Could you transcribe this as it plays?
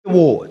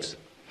Awards.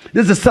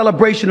 This is a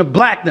celebration of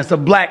blackness,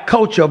 of black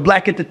culture, of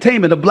black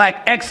entertainment, of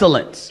black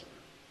excellence.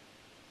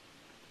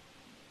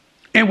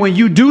 And when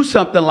you do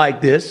something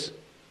like this,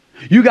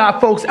 you got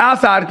folks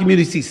outside the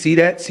community see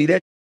that.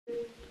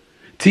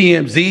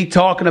 TMZ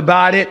talking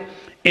about it,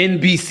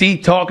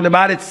 NBC talking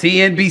about it,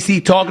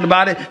 CNBC talking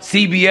about it,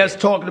 CBS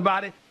talking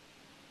about it.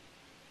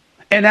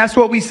 And that's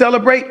what we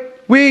celebrate.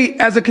 We,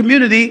 as a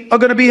community, are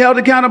going to be held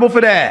accountable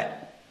for that.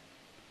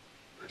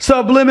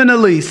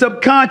 Subliminally,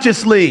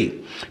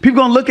 subconsciously. People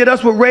going to look at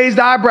us with raised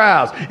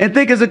eyebrows and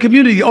think as a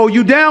community, oh,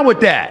 you down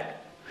with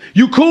that?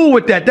 You cool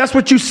with that? That's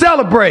what you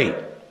celebrate.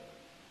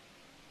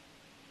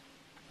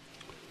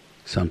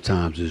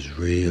 Sometimes it's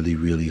really,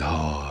 really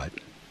hard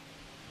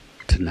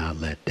to not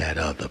let that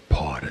other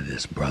part of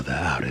this brother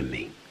out of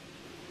me.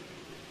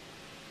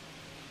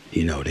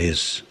 You know,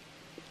 there's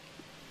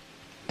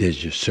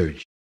just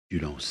certain you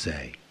don't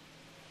say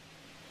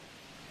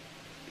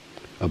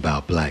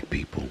about black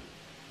people.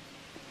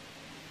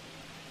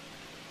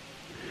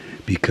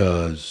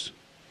 Because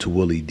to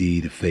Willie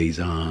D, to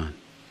Faizon,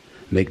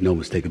 make no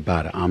mistake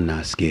about it, I'm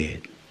not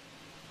scared.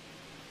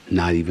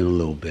 Not even a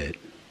little bit.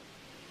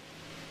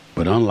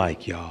 But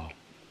unlike y'all,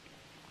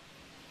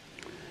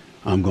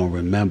 I'm going to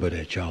remember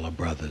that y'all are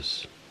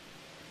brothers.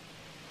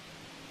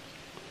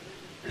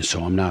 And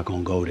so I'm not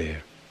going to go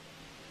there.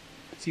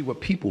 See,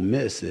 what people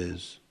miss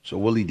is, so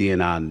Willie D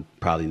and I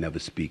probably never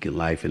speak in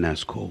life, and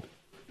that's cool.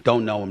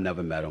 Don't know him,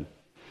 never met him.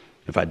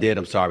 If I did,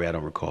 I'm sorry, I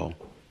don't recall.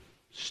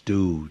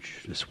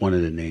 Stooge, that's one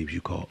of the names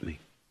you called me.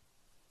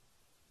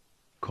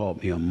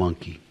 Called me a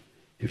monkey.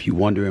 If you're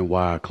wondering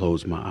why I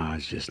closed my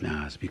eyes just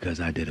now, it's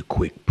because I did a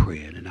quick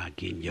prayer and I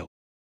get yo.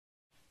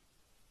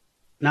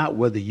 Not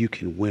whether you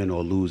can win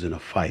or lose in a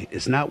fight.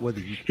 It's not whether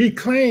you. He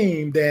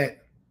claimed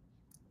that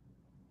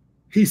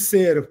he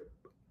said a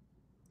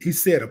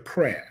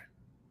prayer.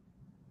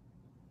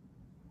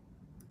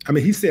 I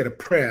mean, he said a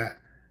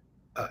prayer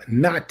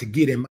not to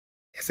get in my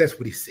ass. That's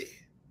what he said.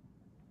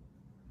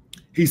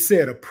 He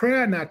said a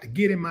prayer not to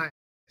get in my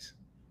ass.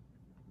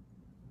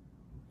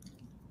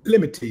 Let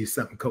me tell you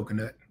something,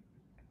 Coconut.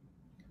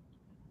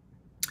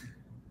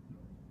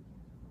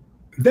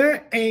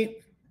 There ain't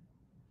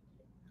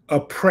a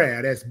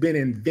prayer that's been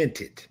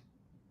invented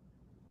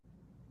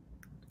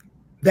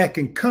that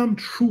can come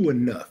true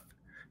enough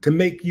to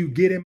make you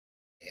get in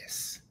my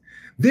ass.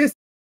 This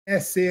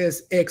that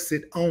says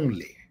exit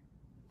only.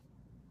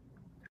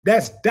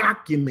 That's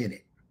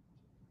documented.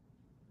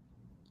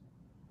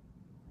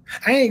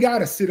 I ain't got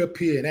to sit up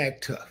here and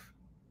act tough.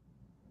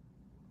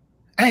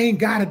 I ain't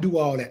got to do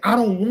all that. I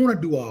don't want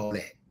to do all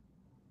that.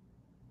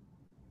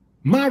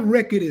 My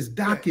record is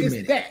documented.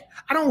 It's that.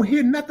 I don't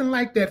hear nothing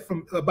like that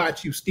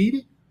about you,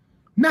 Stevie.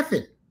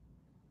 Nothing.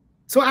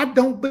 So I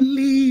don't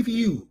believe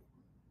you.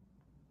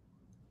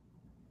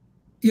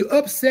 You're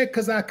upset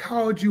because I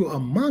called you a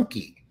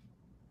monkey.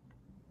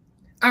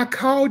 I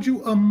called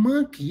you a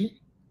monkey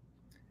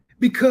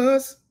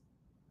because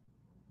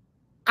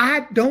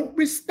I don't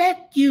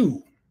respect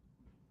you.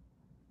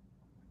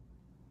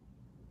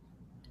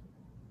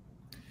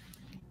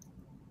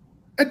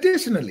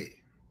 Additionally,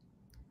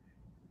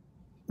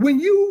 when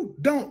you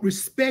don't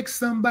respect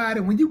somebody,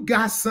 when you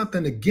got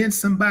something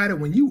against somebody,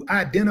 when you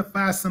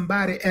identify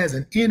somebody as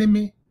an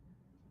enemy,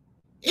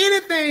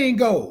 anything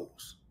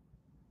goes.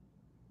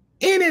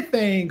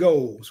 Anything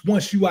goes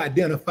once you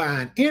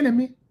identify an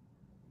enemy,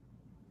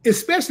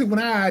 especially when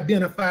I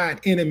identify an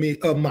enemy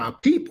of my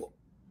people.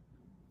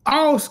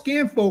 All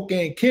skin folk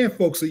ain't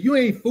kinfolk, so you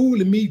ain't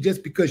fooling me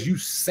just because you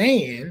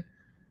saying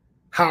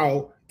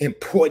how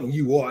important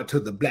you are to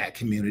the black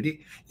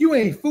community. You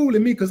ain't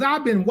fooling me because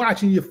I've been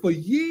watching you for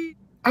years.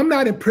 I'm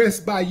not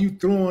impressed by you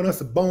throwing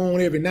us a bone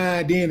every now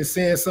and then and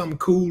saying something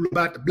cool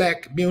about the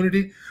black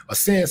community or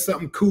saying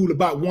something cool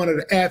about one of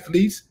the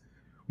athletes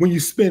when you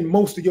spend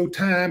most of your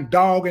time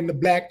dogging the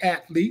black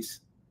athletes,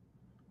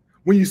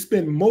 when you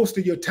spend most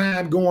of your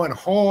time going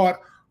harder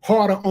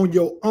on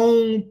your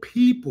own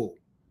people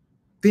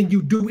than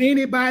you do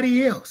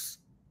anybody else.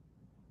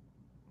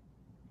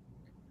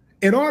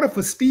 In order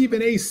for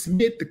Stephen A.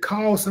 Smith to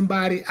call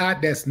somebody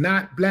out that's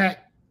not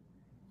black,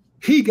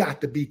 he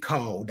got to be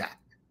called out.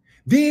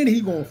 Then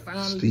he gonna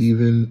finally—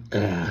 Stephen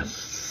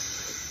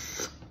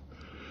ass.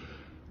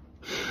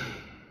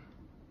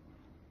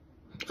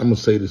 I'm gonna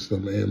say this to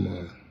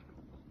Emma.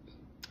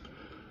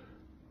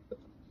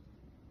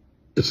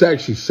 It's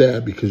actually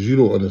sad because you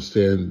don't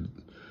understand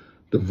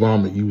the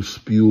vomit you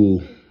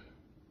spew.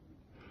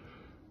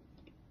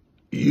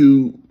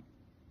 You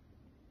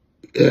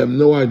have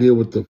no idea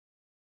what the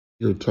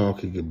you're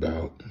talking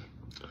about.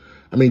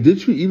 I mean,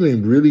 did you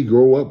even really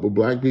grow up with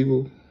black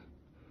people?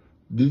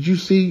 Did you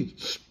see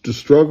the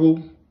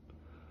struggle?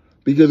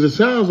 Because it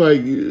sounds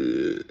like,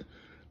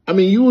 I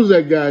mean, you was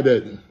that guy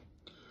that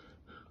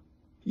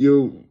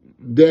your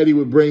daddy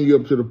would bring you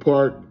up to the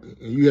park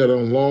and you had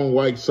on long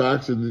white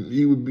socks and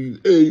he would be,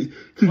 hey,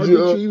 did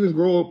you even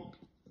grow up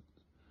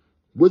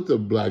with a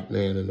black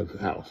man in the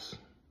house?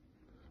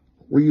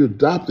 Were you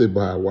adopted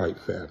by a white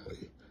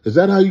family? Is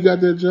that how you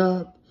got that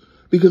job?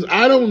 Because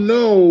I don't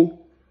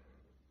know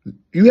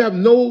You have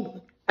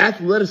no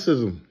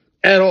athleticism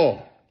at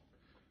all.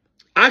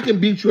 I can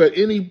beat you at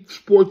any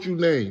sport you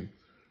name.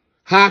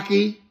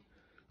 Hockey,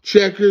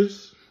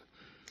 checkers,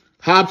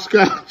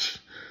 hopscotch,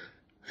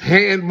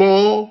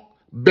 handball,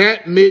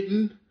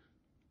 badminton.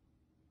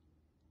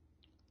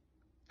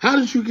 How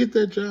did you get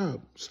that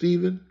job,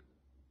 Stephen?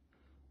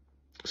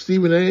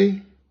 Stephen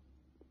A.,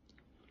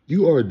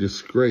 you are a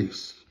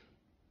disgrace.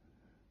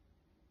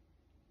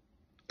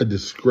 A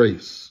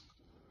disgrace.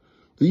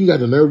 Then you got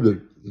the nerve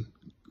to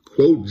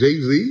quote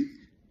Jay-Z?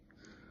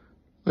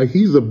 Like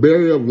he's a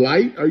barrier of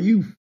light? Are you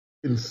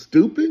f***ing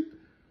stupid?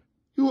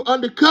 You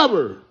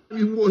undercover.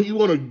 You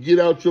want to get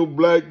out your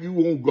black,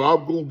 I'm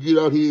going to get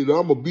out here and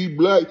I'm going to be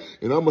black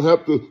and I'm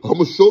going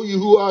to show you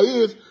who I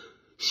is.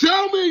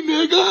 Show me,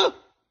 nigga.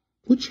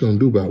 What you going to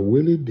do about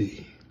Willie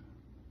D?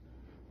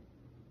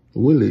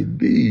 Willie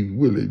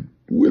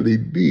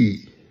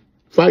D.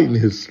 Fighting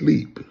his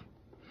sleep.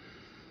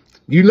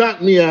 You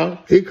knocked me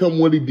out. Here come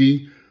Willie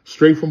D.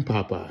 Straight from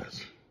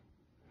Popeyes.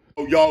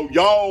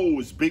 Yo,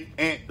 it's Big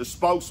Ant, the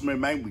spokesman,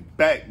 man. We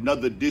back.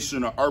 Another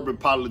edition of Urban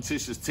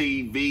Politicians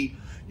TV,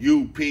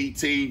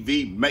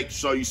 UPTV. Make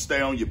sure you stay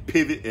on your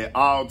pivot at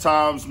all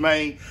times,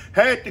 man.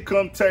 Had to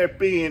come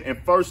tap in.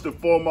 And first and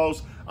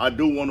foremost, I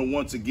do want to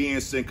once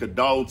again send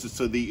condolences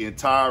to the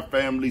entire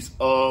families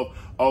of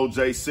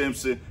O.J.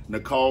 Simpson,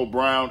 Nicole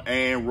Brown,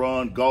 and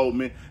Ron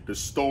Goldman. The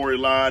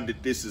storyline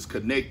that this is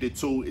connected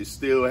to, it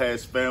still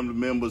has family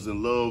members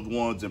and loved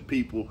ones and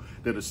people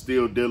that are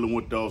still dealing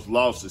with those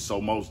losses. So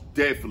most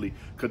definitely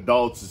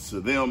condolences to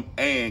them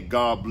and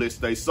God bless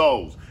their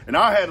souls. And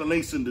I had a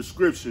links in the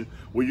description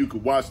where you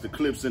could watch the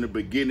clips in the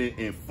beginning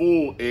in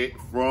full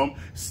from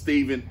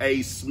Stephen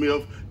A.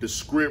 Smith, the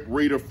script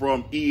reader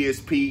from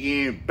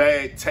ESPN,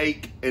 Bad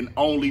Take and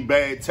Only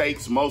Bad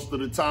Takes most of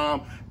the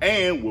time,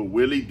 and where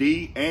Willie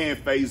D and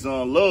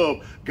Faizon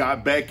Love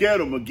got back at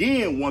him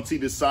again once he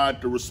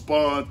decided to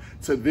respond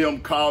to them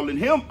calling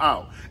him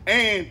out.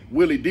 And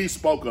Willie D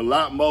spoke a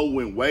lot more,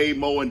 went way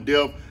more in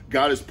depth,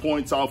 got his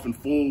points off in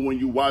full when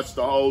you watch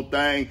the whole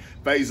thing.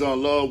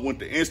 Faizon Love went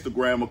to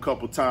Instagram a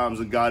couple times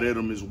and got at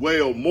him as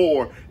well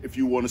more if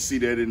you want to see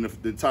that in the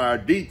entire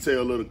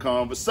detail of the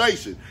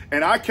conversation.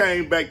 And I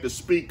came back to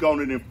speak on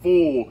it in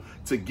full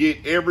to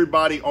get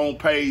everybody on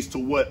page to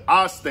what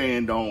I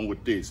stand on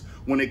with this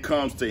when it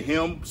comes to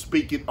him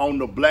speaking on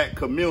the black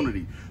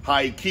community. How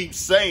he keeps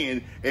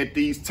saying at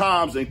these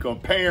times and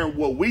comparing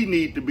what we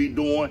need to be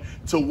doing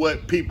to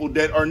what people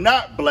that are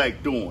not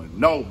black doing.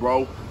 No,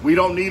 bro, we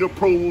don't need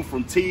approval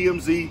from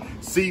TMZ,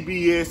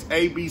 CBS,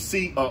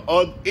 ABC,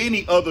 or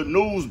any other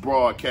news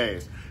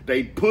broadcast.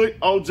 They put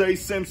O.J.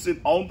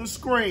 Simpson on the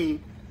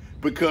screen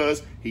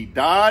because he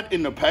died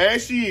in the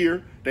past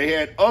year. They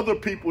had other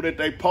people that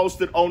they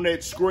posted on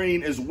that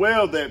screen as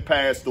well that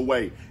passed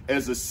away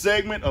as a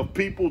segment of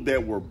people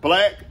that were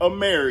black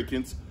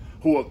Americans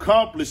who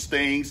accomplished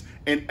things.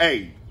 And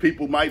hey,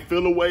 people might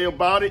feel a way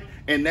about it,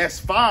 and that's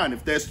fine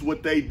if that's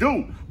what they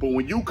do. But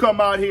when you come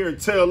out here and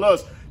tell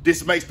us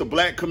this makes the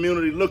black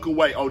community look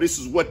away, oh, this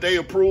is what they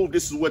approve,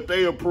 this is what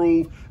they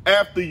approve,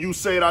 after you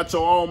say it out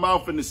your own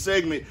mouth in the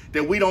segment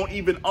that we don't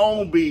even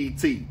own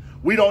BET.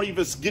 We don't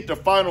even get the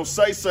final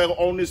say-so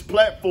on this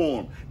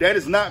platform. That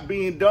is not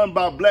being done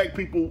by black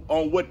people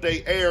on what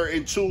they air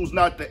and choose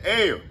not to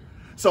air.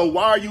 So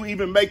why are you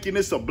even making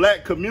this a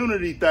black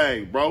community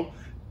thing, bro?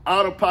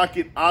 Out of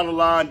pocket, out of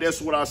line,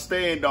 that's what I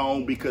stand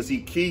on, because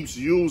he keeps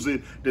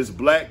using this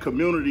black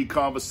community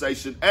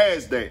conversation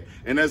as that.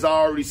 And as I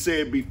already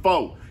said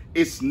before,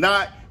 it's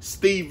not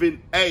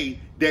Stephen A.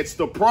 that's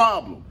the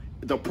problem.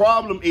 The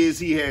problem is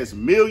he has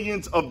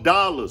millions of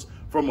dollars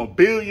from $1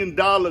 billion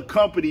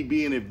company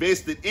being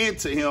invested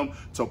into him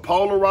to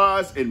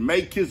polarize and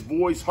make his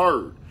voice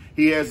heard.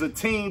 He has a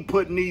team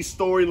putting these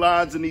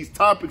storylines and these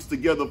topics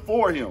together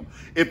for him.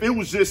 If it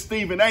was just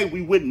Stephen A.,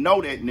 we wouldn't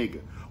know that nigga.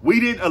 We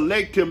didn't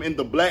elect him in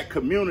the black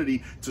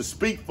community to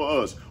speak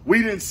for us.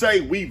 We didn't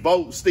say we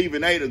vote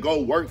Stephen A. to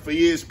go work for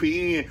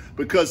ESPN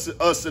because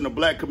us in the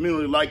black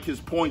community like his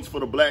points for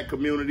the black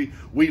community.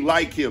 We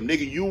like him.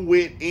 Nigga, you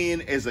went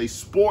in as a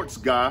sports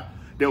guy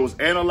that was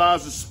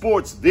analyzing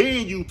sports,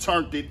 then you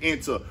turned it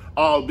into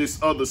all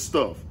this other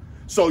stuff.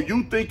 So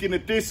you thinking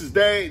that this is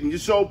that and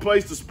it's your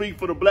place to speak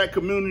for the black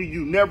community,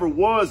 you never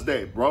was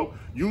that, bro.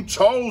 You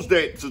chose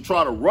that to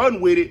try to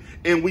run with it,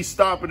 and we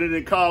stopping it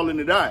and calling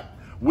it out.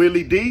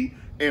 Willie D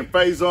and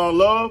Faizon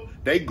Love,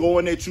 they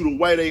going at you the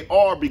way they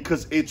are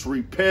because it's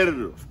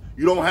repetitive.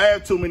 You don't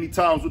have too many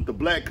times with the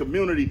black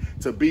community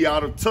to be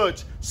out of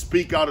touch,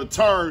 speak out of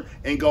turn,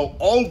 and go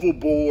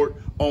overboard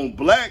on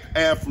black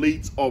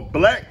athletes or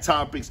black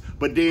topics,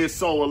 but then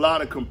show a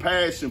lot of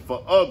compassion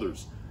for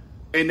others.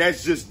 And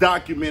that's just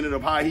documented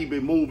of how he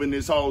been moving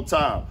this whole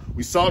time.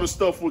 We saw the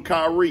stuff with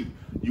Kyrie.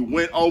 You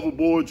went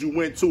overboard, you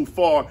went too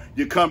far,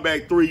 you come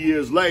back 3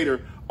 years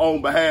later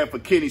on behalf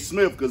of Kenny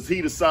Smith because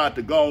he decided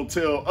to go and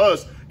tell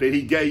us that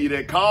he gave you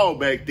that call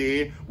back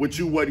then, which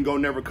you wasn't going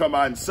to never come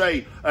out and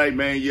say, hey,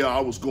 man, yeah, I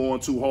was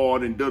going too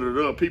hard and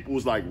da-da-da. People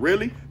was like,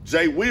 really?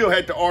 Jay Will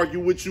had to argue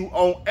with you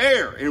on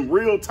air in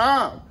real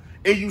time,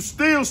 and you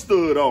still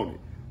stood on it.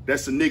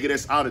 That's a nigga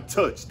that's out of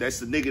touch.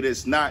 That's a nigga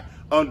that's not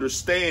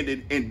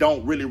understanding and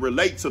don't really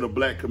relate to the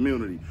black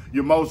community.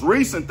 Your most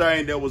recent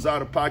thing that was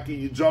out of pocket,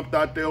 you jumped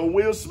out there on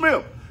Will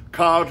Smith,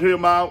 called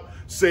him out,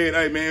 said,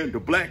 hey man, the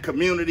black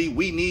community,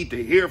 we need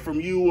to hear from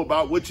you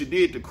about what you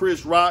did to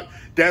Chris Rock.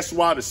 That's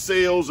why the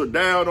sales are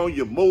down on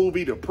your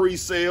movie, the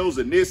pre-sales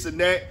and this and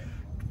that.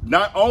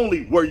 Not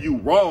only were you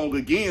wrong,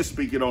 again,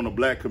 speaking on the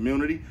black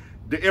community,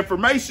 the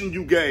information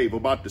you gave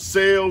about the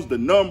sales, the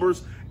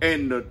numbers,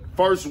 and the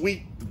first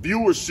week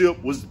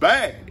viewership was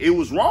bad. It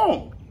was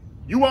wrong.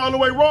 You all the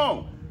way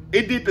wrong.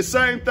 It did the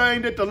same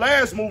thing that the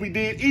last movie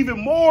did, even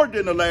more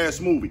than the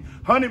last movie.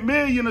 100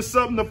 million or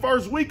something the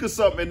first week or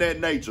something in that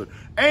nature.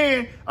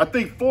 And I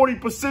think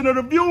 40% of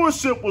the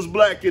viewership was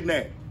black in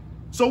that.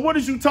 So what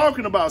is you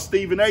talking about,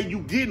 Stephen A? You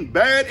getting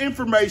bad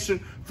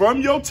information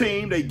from your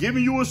team. They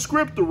giving you a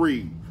script to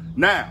read.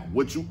 Now,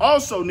 what you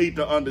also need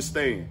to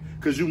understand,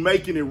 because you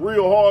making it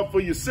real hard for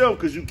yourself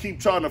because you keep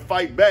trying to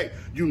fight back,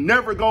 you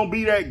never going to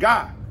be that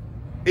guy.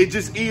 It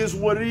just is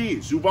what it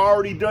is. You've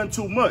already done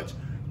too much.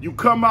 You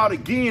come out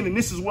again, and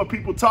this is what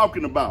people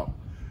talking about.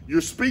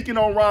 You're speaking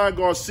on Ryan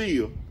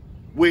Garcia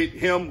with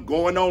him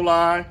going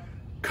online,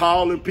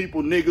 calling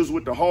people niggas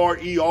with the hard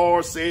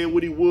ER, saying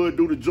what he would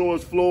do to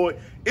George Floyd.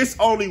 It's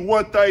only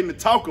one thing to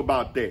talk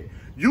about that.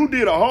 You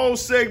did a whole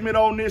segment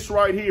on this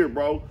right here,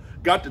 bro.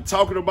 Got to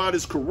talking about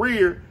his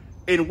career,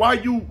 and while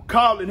you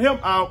calling him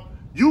out,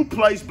 you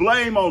place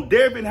blame on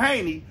Devin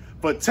Haney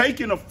for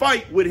taking a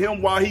fight with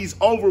him while he's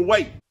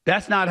overweight.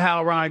 That's not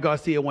how Ryan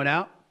Garcia went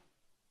out.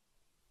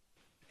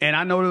 And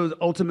I know it was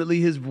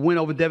ultimately his win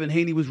over Devin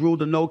Haney was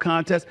ruled a no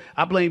contest.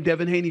 I blame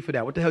Devin Haney for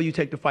that. What the hell you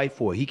take the fight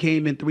for? He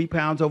came in 3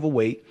 pounds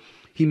overweight.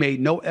 He made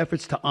no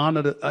efforts to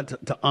honor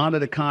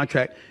the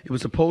contract. It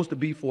was supposed to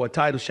be for a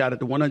title shot at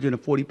the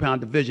 140-pound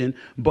division,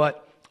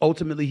 but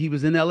ultimately he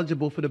was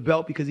ineligible for the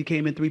belt because he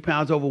came in 3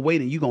 pounds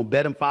overweight, and you gonna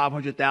bet him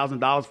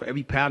 $500,000 for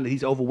every pound that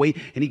he's overweight,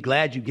 and he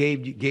glad you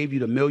gave you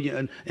the $1.5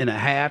 million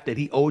that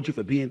he owed you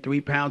for being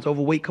 3 pounds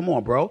overweight. Come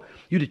on, bro.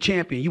 You the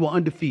champion. You were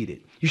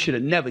undefeated. You should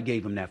have never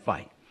gave him that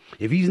fight.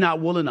 If he's not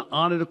willing to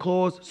honor the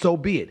clause, so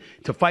be it.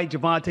 To fight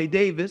Gervonta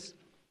Davis,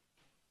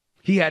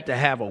 he had to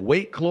have a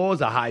weight clause,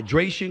 a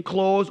hydration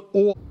clause,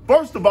 or...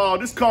 First of all,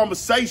 this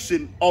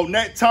conversation on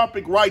that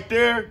topic right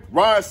there,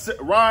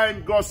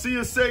 Ryan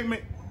Garcia's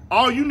segment,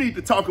 all you need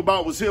to talk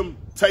about was him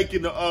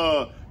taking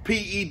the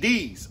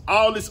PEDs.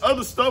 All this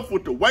other stuff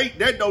with the weight,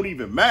 that don't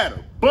even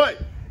matter.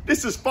 But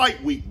this is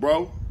fight week,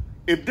 bro.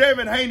 If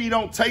Devin Haney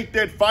don't take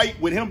that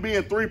fight with him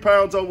being 3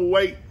 pounds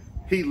overweight,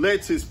 he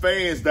lets his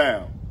fans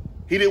down.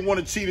 He didn't want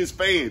to cheat his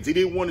fans. He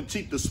didn't want to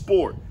cheat the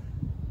sport.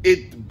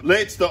 It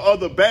lets the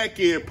other back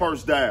end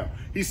purse down.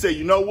 He said,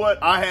 you know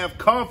what? I have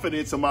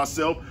confidence in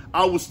myself.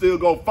 I will still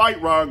go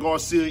fight Ryan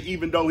Garcia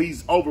even though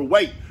he's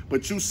overweight.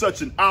 But you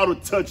such an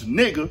out-of-touch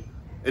nigga,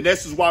 and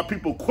this is why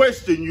people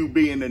question you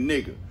being a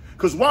nigga.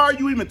 Because why are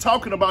you even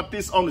talking about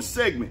this on the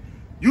segment?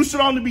 You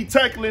should only be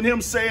tackling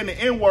him saying the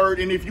N-word,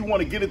 and if you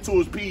want to get into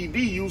his PED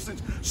usage,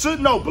 should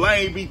no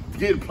blame be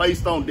getting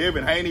placed on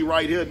Devin Haney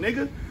right here,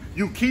 nigga?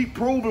 You keep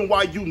proving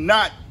why you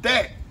not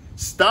that.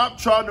 Stop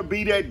trying to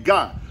be that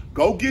guy.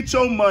 Go get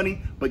your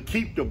money, but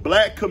keep the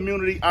black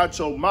community out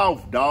your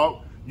mouth,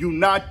 dog. You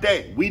not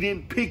that. We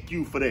didn't pick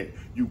you for that.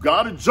 You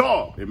got a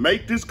job. And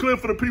make this clear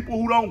for the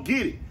people who don't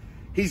get it.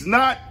 He's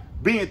not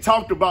being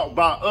talked about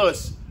by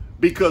us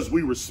because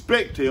we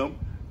respect him,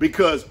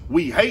 because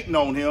we hating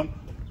on him.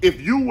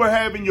 If you were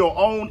having your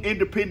own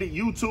independent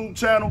YouTube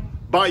channel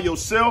by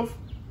yourself,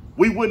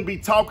 we wouldn't be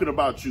talking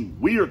about you.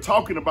 We are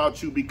talking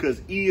about you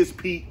because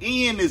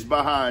ESPN is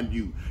behind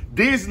you.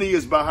 Disney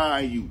is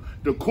behind you.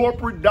 The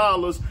corporate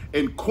dollars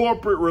and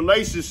corporate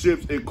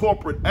relationships and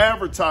corporate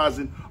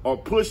advertising are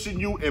pushing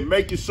you and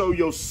making sure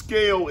your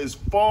scale as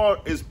far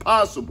as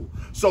possible.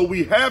 So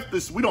we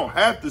don't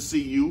have to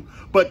see you,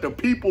 but the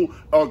people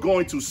are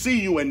going to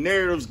see you, and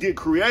narratives get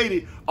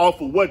created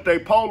off of what they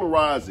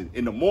polarizing.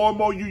 And the more and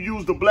more you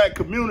use the black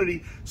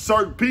community,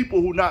 certain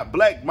people who not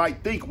black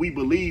might think we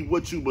believe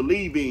what you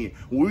believe in.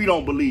 We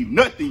don't believe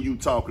nothing you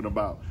talking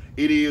about.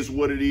 It is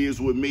what it is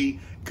with me,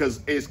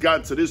 because it's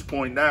gotten to this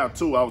point now,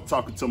 too. I was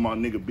talking to my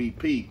nigga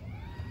BP,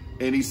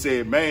 and he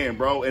said, man,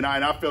 bro, and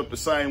I felt the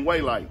same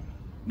way, like,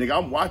 nigga,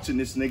 I'm watching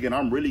this nigga, and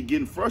I'm really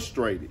getting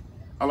frustrated.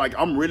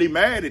 I'm really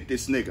mad at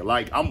this nigga.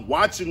 Like, I'm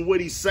watching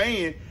what he's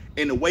saying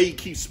and the way he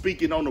keeps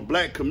speaking on the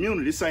black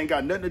community. This ain't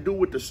got nothing to do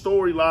with the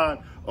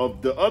storyline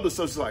of the other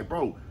stuff. It's like,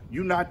 bro,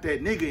 you not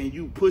that nigga, and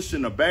you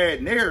pushing a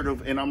bad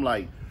narrative, and I'm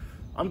like,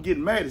 I'm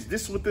getting mad. Is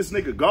this what this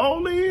nigga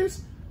goal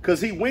is?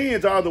 Because he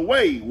wins either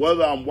way.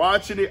 Whether I'm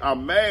watching it,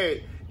 I'm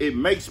mad, it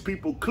makes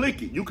people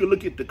click it. You can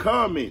look at the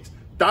comments.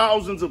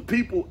 Thousands of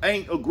people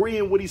ain't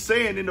agreeing what he's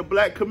saying in the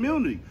black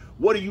community.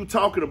 What are you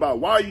talking about?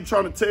 Why are you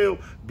trying to tell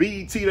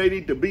BET they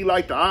need to be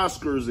like the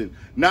Oscars and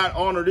not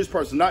honor this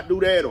person, not do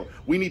that, or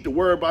we need to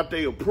worry about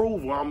their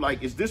approval? I'm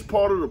like, is this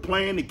part of the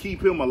plan to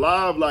keep him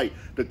alive, like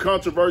the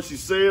controversy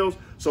sells?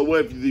 So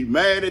if you're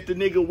mad at the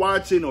nigga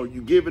watching or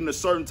you giving a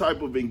certain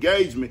type of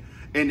engagement,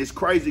 and it's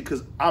crazy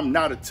because I'm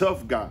not a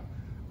tough guy.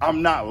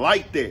 I'm not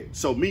like that.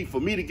 So for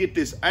me to get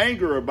this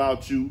anger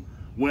about you,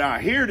 when I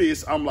hear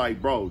this, I'm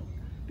like, bro,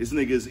 this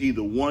nigga is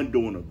either one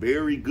doing a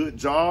very good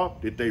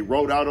job that they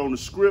wrote out on the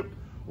script,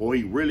 or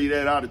he really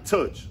that out of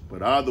touch.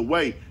 But either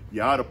way,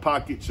 you're out of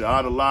pocket, you're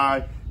out of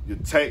line,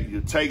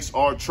 your takes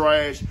are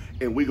trash,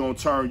 and we're going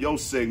to turn your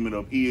segment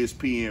of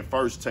ESPN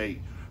First Take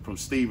from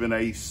Stephen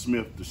A.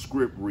 Smith, the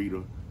script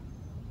reader,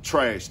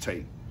 trash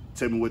take.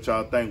 Tell me what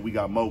y'all think. We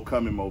got more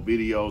coming, more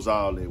videos,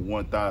 all at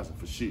 1,000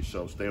 for shit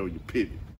show. Stay on your pivot.